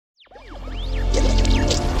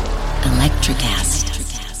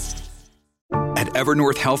NutraCast. At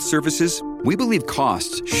Evernorth Health Services, we believe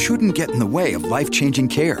costs shouldn't get in the way of life-changing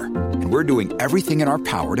care, and we're doing everything in our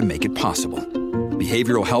power to make it possible.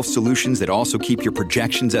 Behavioral health solutions that also keep your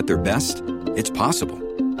projections at their best? It's possible.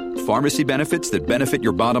 Pharmacy benefits that benefit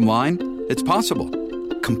your bottom line? It's possible.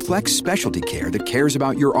 Complex specialty care that cares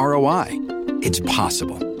about your ROI? It's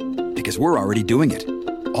possible. Because we're already doing it.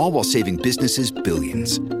 All while saving businesses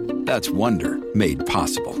billions. That's Wonder made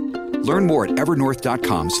possible. Learn more at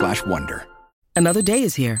evernorth.com/wonder. Another day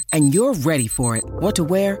is here, and you're ready for it. What to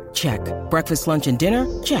wear? Check. Breakfast, lunch, and dinner?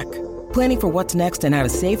 Check. Planning for what's next and how to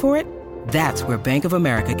save for it? That's where Bank of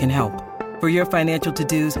America can help. For your financial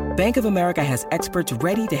to-dos, Bank of America has experts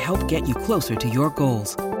ready to help get you closer to your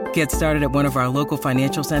goals. Get started at one of our local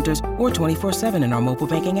financial centers or 24/7 in our mobile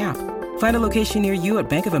banking app. Find a location near you at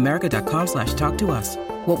bankofamerica.com/talktous.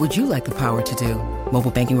 What would you like the power to do?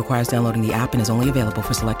 Mobile banking requires downloading the app and is only available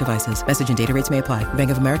for select devices. Message and data rates may apply.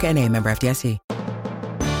 Bank of America N.A., member FDIC.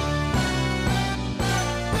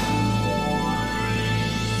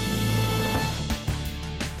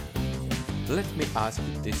 Let me ask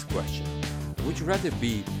you this question. Would you rather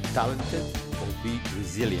be talented or be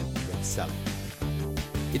resilient when selling?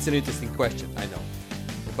 It's an interesting question, I know.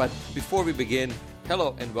 But before we begin,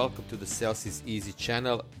 hello and welcome to the Sales is Easy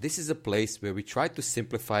channel. This is a place where we try to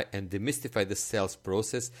simplify and demystify the sales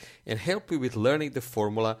process and help you with learning the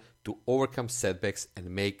formula to overcome setbacks and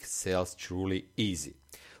make sales truly easy.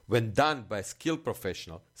 When done by a skilled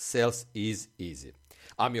professional, sales is easy.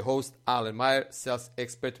 I'm your host, Alan Meyer, sales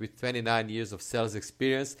expert with 29 years of sales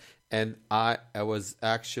experience, and I was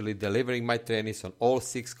actually delivering my trainings on all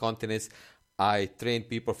 6 continents. I train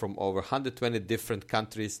people from over 120 different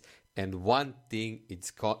countries, and one thing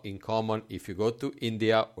is in common if you go to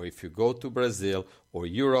India or if you go to Brazil or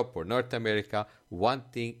Europe or North America, one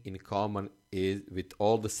thing in common is with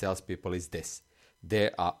all the salespeople is this: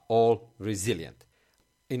 they are all resilient.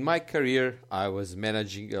 In my career, I was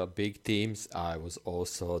managing big teams. I was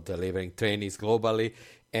also delivering trainings globally.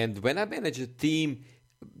 And when I manage a team,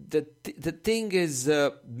 the thing is,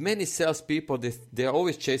 many salespeople, they're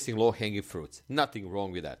always chasing low-hanging fruits. Nothing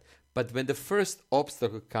wrong with that. But when the first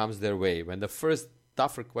obstacle comes their way, when the first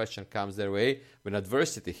tougher question comes their way, when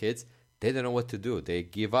adversity hits, they don't know what to do. They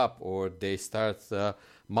give up or they start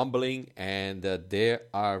mumbling, and they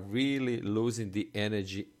are really losing the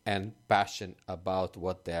energy and passion about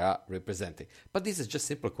what they are representing. But these are just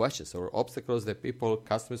simple questions or obstacles that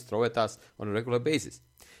customers throw at us on a regular basis.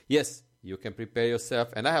 Yes, you can prepare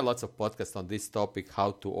yourself, and I have lots of podcasts on this topic,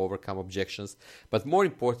 how to overcome objections. But more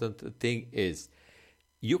important thing is,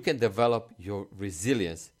 you can develop your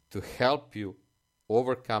resilience to help you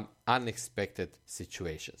overcome unexpected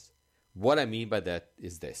situations. What I mean by that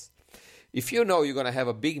is this. If you know you're going to have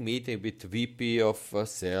a big meeting with VP of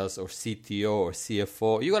sales or CTO or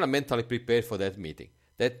CFO, you're going to mentally prepare for that meeting.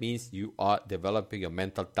 That means you are developing a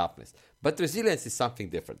mental toughness. But resilience is something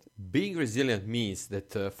different. Being resilient means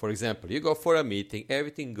that, for example, you go for a meeting,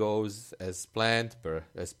 everything goes as planned,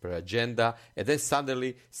 as per agenda, and then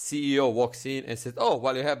suddenly CEO walks in and says, oh,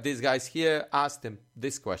 while you have these guys here, ask them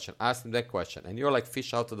this question, ask them that question. And you're like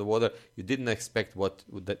fish out of the water. You didn't expect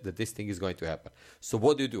that this thing is going to happen. So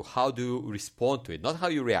what do? How do you respond to it? Not how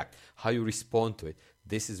you react, how you respond to it.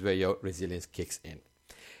 This is where your resilience kicks in.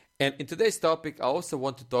 And in today's topic, I also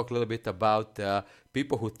want to talk a little bit about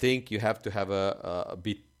people who think you have to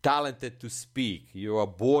be talented to speak. You are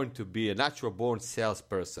born to be a natural-born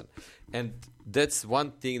salesperson. And that's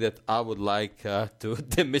one thing that I would like to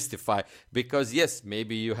demystify. Because, yes,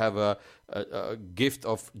 maybe you have a gift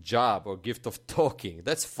of job or gift of talking.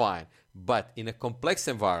 That's fine. But in a complex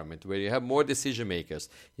environment where you have more decision makers,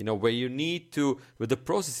 where you need to, where the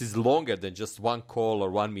process is longer than just one call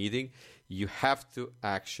or one meeting, you have to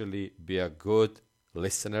actually be a good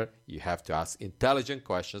listener. You have to ask intelligent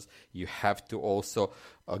questions. You have to also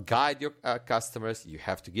guide your customers. You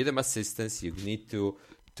have to give them assistance. You need to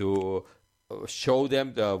show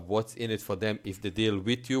them what's in it for them if they deal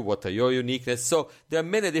with you, what are your uniqueness. So there are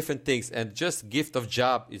many different things, and just gift of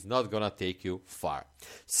job is not going to take you far.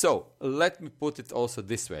 So let me put it also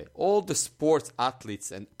this way. All the sports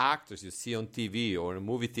athletes and actors you see on TV or in a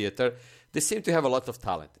movie theater, they seem to have a lot of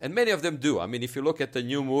talent. And many of them do. I mean, if you look at the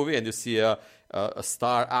new movie and you see a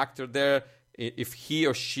star actor there, if he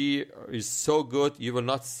or she is so good, you will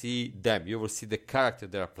not see them. You will see the character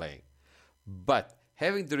they are playing. But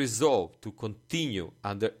having the resolve to continue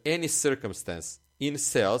under any circumstance in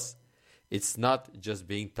sales, it's not just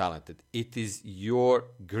being talented. It is your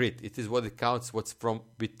grit. It is what it counts, what's from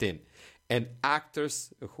within. And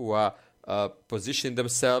actors who are positioning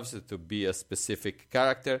themselves to be a specific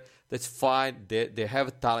character. That's fine. They have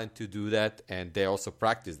a talent to do that, and they also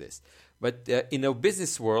practice this. But in a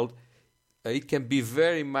business world, it can be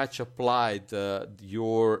very much applied,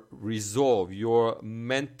 your resolve, your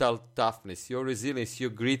mental toughness, your resilience, your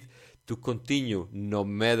grit to continue no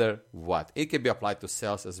matter what. It can be applied to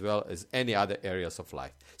sales as well as any other areas of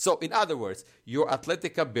life. So in other words, your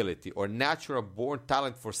athletic ability or natural born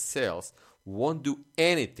talent for sales won't do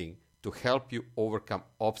anything to help you overcome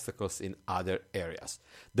obstacles in other areas.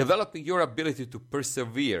 Developing your ability to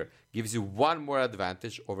persevere gives you one more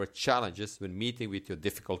advantage over challenges when meeting with your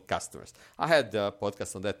difficult customers. I had a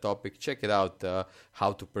podcast on that topic. Check it out,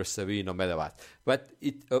 how to persevere no matter what. But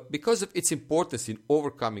because of its importance in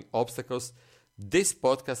overcoming obstacles, this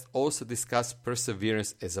podcast also discusses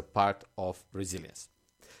perseverance as a part of resilience.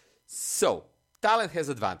 So, talent has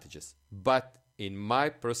advantages, but in my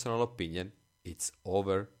personal opinion, it's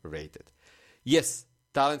overrated. Yes,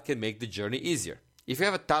 talent can make the journey easier. If you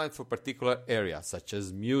have a talent for a particular area, such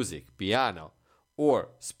as music, piano, or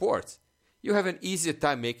sports, you have an easier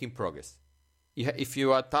time making progress. If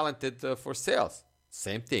you are talented for sales,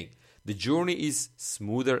 same thing. The journey is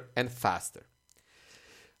smoother and faster.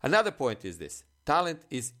 Another point is this: talent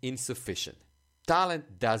is insufficient.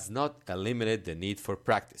 Talent does not eliminate the need for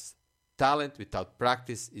practice. Talent without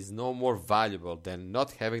practice is no more valuable than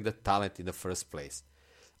not having the talent in the first place.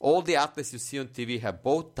 All the athletes you see on TV have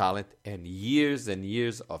both talent and years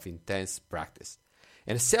of intense practice.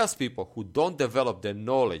 And salespeople who don't develop their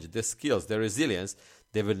knowledge, their skills, their resilience,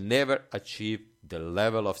 they will never achieve the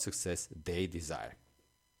level of success they desire.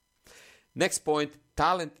 Next point,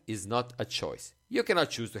 talent is not a choice. You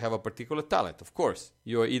cannot choose to have a particular talent, of course.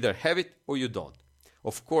 You either have it or you don't.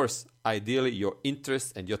 Of course, ideally, your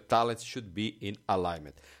interests and your talents should be in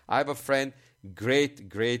alignment. I have a friend, great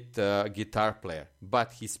guitar player,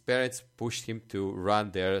 but his parents pushed him to run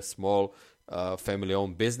their small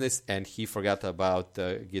family-owned business, and he forgot about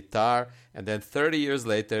guitar. And then 30 years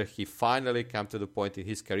later, he finally came to the point in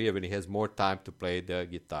his career when he has more time to play the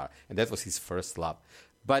guitar, and that was his first love.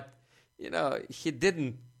 But he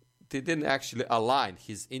didn't actually align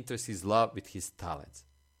his interest, his love with his talents.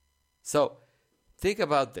 So think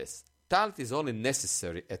about this. Talent is only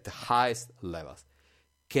necessary at the highest levels.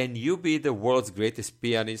 Can you be the world's greatest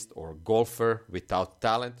pianist or golfer without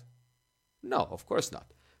talent? No, of course not.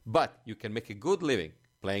 But you can make a good living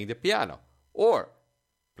playing the piano, or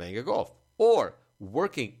playing a golf, or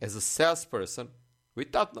working as a salesperson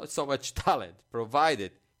without not so much talent,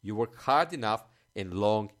 provided you work hard enough and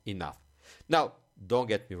long enough. Now, don't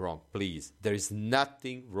get me wrong, please. There is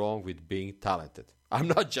nothing wrong with being talented. I'm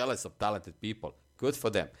not jealous of talented people. Good for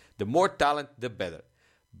them. The more talent, the better.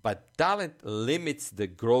 But talent limits the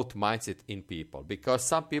growth mindset in people, because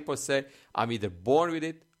some people say, I'm either born with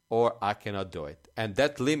it or I cannot do it. And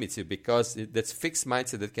that limits you, because that's fixed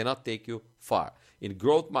mindset that cannot take you far. In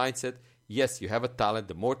growth mindset, yes, you have a talent.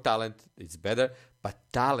 The more talent, it's better. But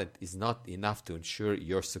talent is not enough to ensure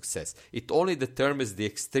your success. It only determines the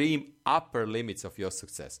extreme upper limits of your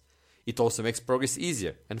success. It also makes progress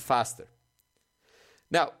easier and faster.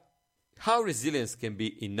 Now, how resilience can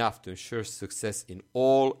be enough to ensure success in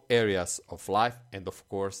all areas of life and, of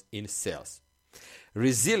course, in sales.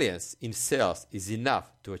 Resilience in sales is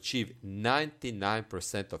enough to achieve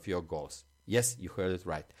 99% of your goals. Yes, you heard it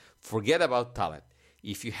right. Forget about talent.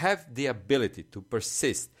 If you have the ability to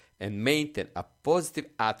persist and maintain a positive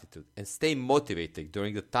attitude and stay motivated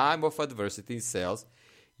during the time of adversity in sales,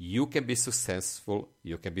 you can be successful.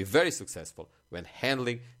 You can be very successful when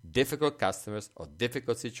handling difficult customers or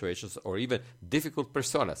difficult situations or even difficult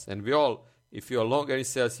personas. And we all, if you're longer in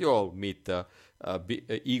sales, you all meet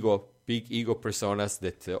big ego personas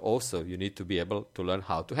that also you need to be able to learn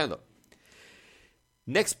how to handle.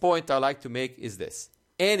 Next point I like to make is this.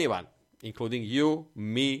 Anyone, including you,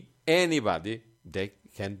 me, anybody, they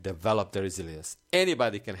can develop the resilience.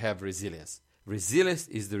 Anybody can have resilience. Resilience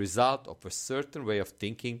is the result of a certain way of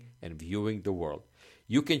thinking and viewing the world.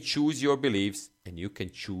 You can choose your beliefs and you can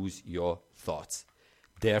choose your thoughts.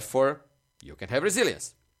 Therefore, you can have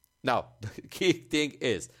resilience. Now, the key thing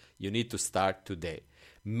is you need to start today.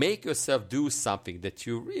 Make yourself do something that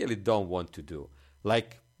you really don't want to do,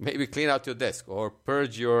 like maybe clean out your desk or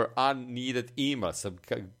purge your unneeded emails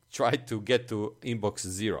and try to get to inbox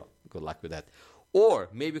 0. Good luck with that. Or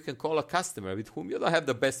maybe you can call a customer with whom you don't have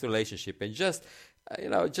the best relationship and just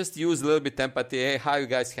just use a little bit empathy. Hey, how you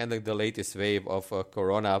guys handling the latest wave of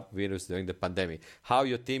coronavirus during the pandemic? How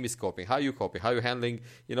your team is coping? How you coping? How you handling,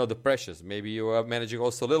 the pressures? Maybe you are managing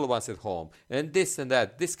also little ones at home. And this and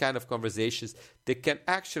that. This kind of conversations, they can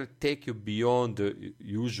actually take you beyond the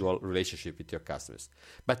usual relationship with your customers.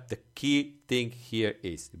 But the key thing here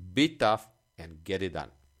is be tough and get it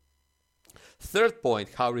done. Third point,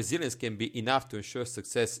 how resilience can be enough to ensure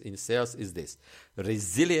success in sales is this.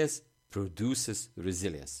 Resilience produces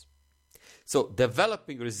resilience. So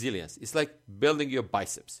developing resilience is like building your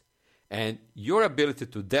biceps. And your ability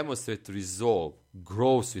to demonstrate resolve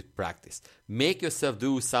grows with practice. Make yourself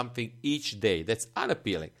do something each day that's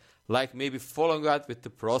unappealing, like maybe following up with the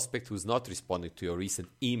prospect who's not responding to your recent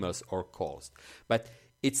emails or calls. But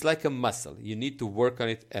it's like a muscle. You need to work on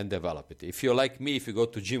it and develop it. If you're like me, if you go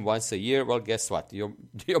to gym once a year, well, guess what? Your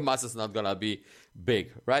muscle's not going to be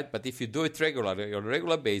big, right? But if you do it regularly, on a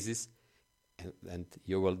regular basis, and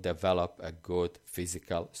you will develop a good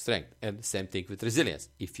physical strength. And same thing with resilience.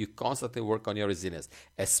 If you constantly work on your resilience,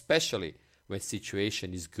 especially when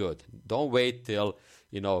situation is good, don't wait till,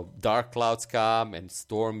 dark clouds come and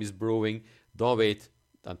storm is brewing. Don't wait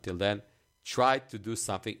until then. Try to do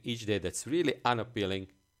something each day that's really unappealing,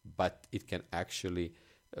 but it can actually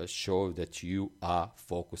show that you are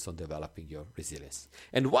focused on developing your resilience.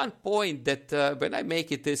 And one point that when I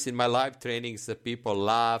make it this in my live trainings, people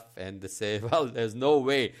laugh and they say, well, there's no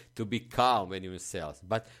way to be calm when you're in sales.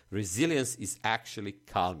 But resilience is actually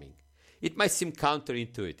calming. It might seem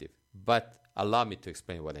counterintuitive, but allow me to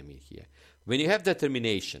explain what I mean here. When you have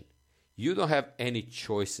determination, you don't have any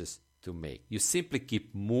choices to make. You simply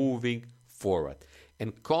keep moving forward.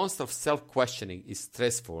 And constant self-questioning is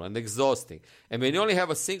stressful and exhausting. And when you only have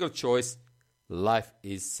a single choice, life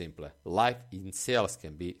is simpler. Life in sales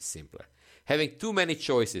can be simpler. Having too many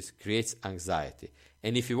choices creates anxiety.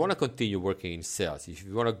 And if you want to continue working in sales, if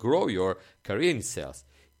you want to grow your career in sales,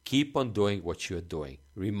 keep on doing what you're doing.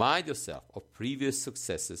 Remind yourself of previous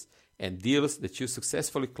successes and deals that you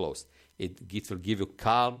successfully closed. It will give you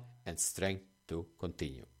calm and strength to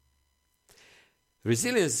continue.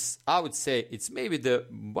 Resilience, I would say, it's maybe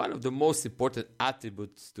one of the most important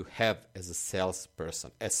attributes to have as a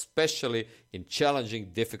salesperson, especially in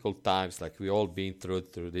challenging, difficult times like we all been through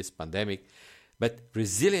this pandemic. But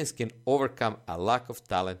resilience can overcome a lack of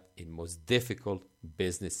talent in most difficult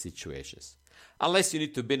business situations. Unless you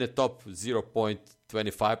need to be in the top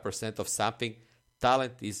 0.25% of something,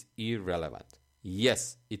 talent is irrelevant.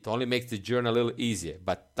 Yes, it only makes the journey a little easier,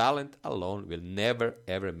 but talent alone will never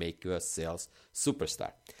ever make you a sales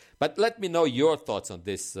superstar. But let me know your thoughts on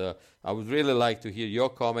this. I would really like to hear your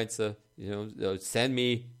comments. Send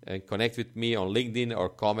me and connect with me on LinkedIn or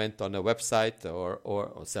comment on the website or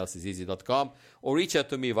on salesiseasy.com or reach out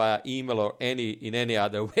to me via email or in any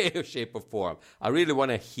other way or shape or form. I really want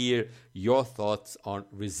to hear your thoughts on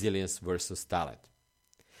resilience versus talent.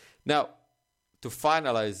 Now, to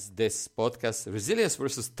finalize this podcast, resilience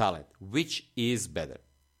versus talent, which is better?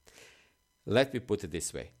 Let me put it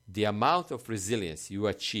this way. The amount of resilience you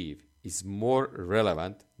achieve is more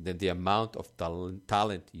relevant than the amount of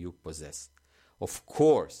talent you possess. Of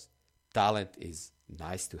course, talent is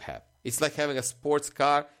nice to have. It's like having a sports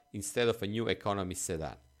car instead of a new economy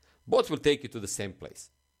sedan. Both will take you to the same place,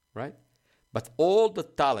 right? But all the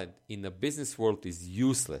talent in the business world is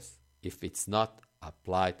useless if it's not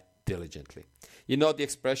applied diligently. You know the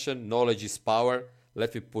expression, knowledge is power?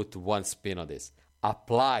 Let me put one spin on this.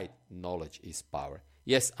 Applied knowledge is power.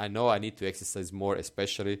 Yes, I know I need to exercise more,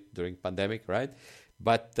 especially during pandemic, right?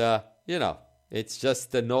 But, it's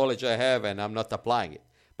just the knowledge I have and I'm not applying it.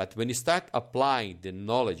 But when you start applying the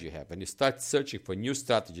knowledge you have and you start searching for new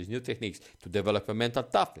strategies, new techniques to develop a mental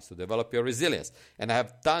toughness, to develop your resilience, and I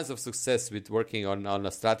have tons of success with working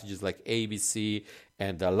on strategies like ABC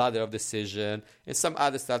and the ladder of decision and some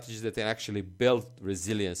other strategies that can actually build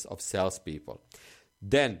resilience of salespeople,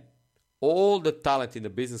 then all the talent in the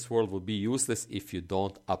business world will be useless if you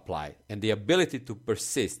don't apply it. And the ability to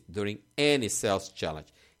persist during any sales challenge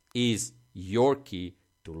is your key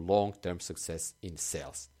to long-term success in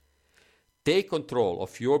sales. Take control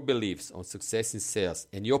of your beliefs on success in sales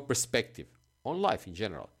and your perspective on life in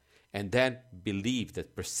general. And then believe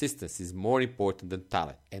that persistence is more important than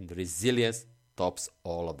talent, and resilience tops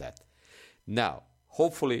all of that. Now,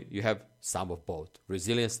 hopefully you have some of both,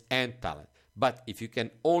 resilience and talent. But if you can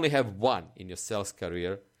only have one in your sales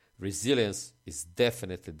career, resilience is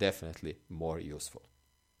definitely more useful.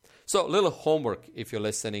 So, a little homework if you're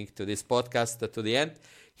listening to this podcast to the end.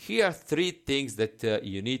 Here are 3 things that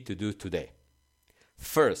you need to do today.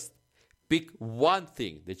 First, pick one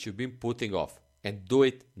thing that you've been putting off and do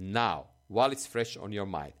it now while it's fresh on your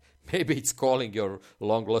mind. Maybe it's calling your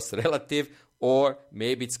long-lost relative, or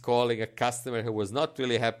maybe it's calling a customer who was not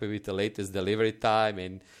really happy with the latest delivery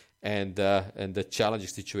time and the challenging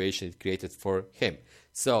situation it created for him.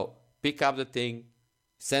 So pick up the thing,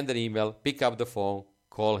 send an email, pick up the phone,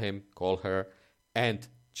 call him, call her, and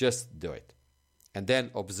just do it. And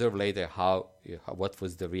then observe later what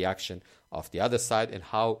was the reaction of the other side and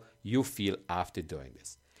how you feel after doing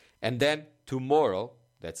this. And then tomorrow,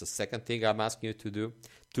 that's the second thing I'm asking you to do.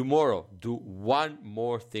 Tomorrow, do one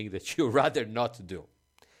more thing that you rather not do,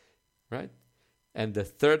 right? And the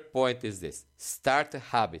third point is this: start a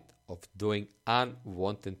habit of doing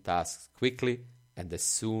unwanted tasks quickly and as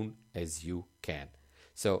soon as you can.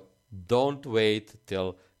 So don't wait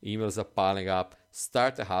till emails are piling up.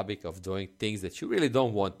 Start a habit of doing things that you really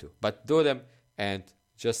don't want to, but do them and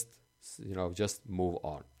just move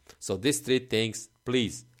on. So these three things,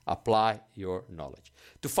 please apply your knowledge.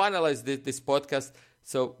 To finalize this podcast,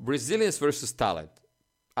 so resilience versus talent.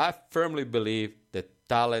 I firmly believe that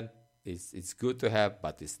talent is good to have,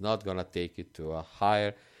 but it's not going to take you to a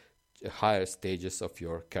higher stages of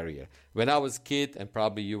your career. When I was a kid, and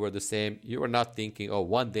probably you were the same, you were not thinking, oh,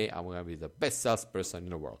 one day I'm going to be the best salesperson in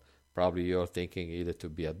the world. Probably you're thinking either to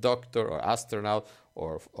be a doctor or astronaut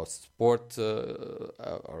or sport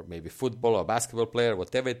or maybe football or basketball player,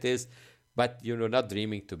 whatever it is, but you're not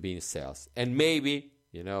dreaming to be in sales. And maybe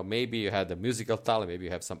you had a musical talent, maybe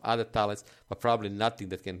you have some other talents, but probably nothing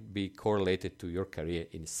that can be correlated to your career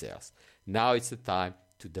in sales. Now it's the time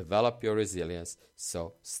to develop your resilience,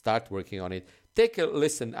 so start working on it. Take a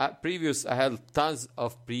listen. I had tons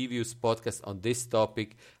of previous podcasts on this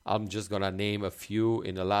topic. I'm just going to name a few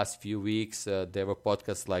in the last few weeks. There were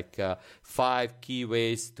podcasts like 5 key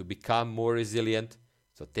ways to become more resilient.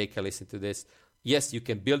 So take a listen to this. Yes, you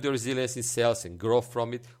can build your resilience in sales and grow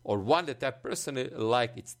from it. Or one that I personally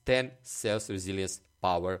like, it's 10 sales resilience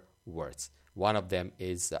power words. One of them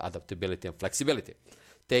is adaptability and flexibility.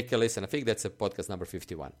 Take a listen. I think that's podcast number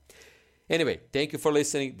 51. Anyway, thank you for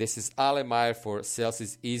listening. This is Alan Meyer for Sales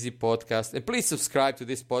is Easy podcast. And please subscribe to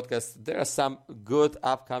this podcast. There are some good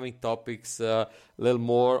upcoming topics, a little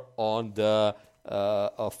more on the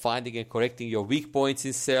of finding and correcting your weak points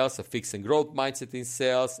in sales, a fix and growth mindset in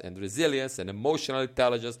sales, and resilience and emotional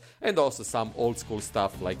intelligence, and also some old school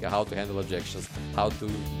stuff like how to handle objections, how to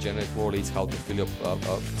generate more leads, how to fill your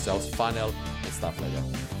sales funnel, and stuff like that.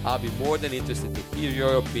 I'll be more than interested to hear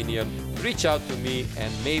your opinion. Reach out to me,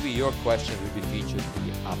 and maybe your question will be featured in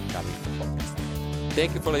the upcoming podcast.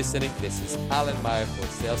 Thank you for listening. This is Alan Meyer for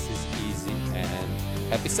Sales is Easy, and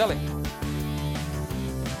happy selling.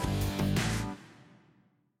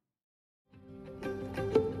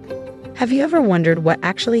 Have you ever wondered what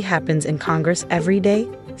actually happens in Congress every day?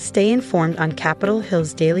 Stay informed on Capitol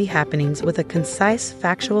Hill's daily happenings with a concise,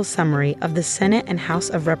 factual summary of the Senate and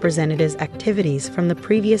House of Representatives' activities from the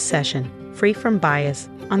previous session, free from bias,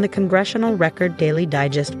 on the Congressional Record Daily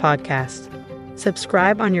Digest podcast.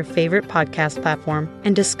 Subscribe on your favorite podcast platform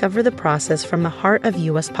and discover the process from the heart of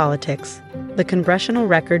U.S. politics. The Congressional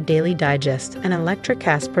Record Daily Digest, an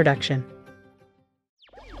Electricast production.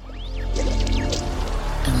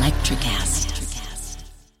 Electricast.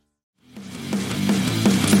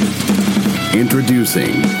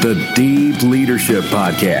 Introducing the Deep Leadership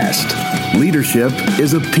Podcast. Leadership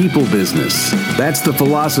is a people business. That's the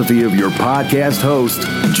philosophy of your podcast host,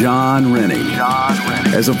 John Rennie.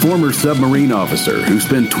 As a former submarine officer who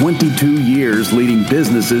spent 22 years leading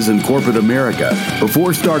businesses in corporate America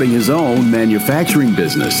before starting his own manufacturing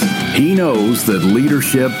business, he knows that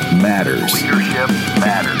leadership matters.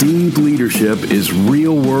 Deep Leadership is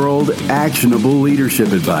real-world, actionable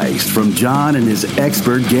leadership advice from John and his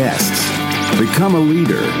expert guests. Become a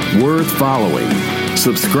leader worth following.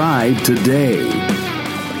 Subscribe today.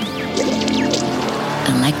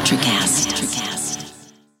 Electricast.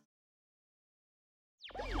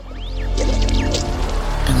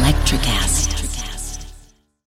 Electricast.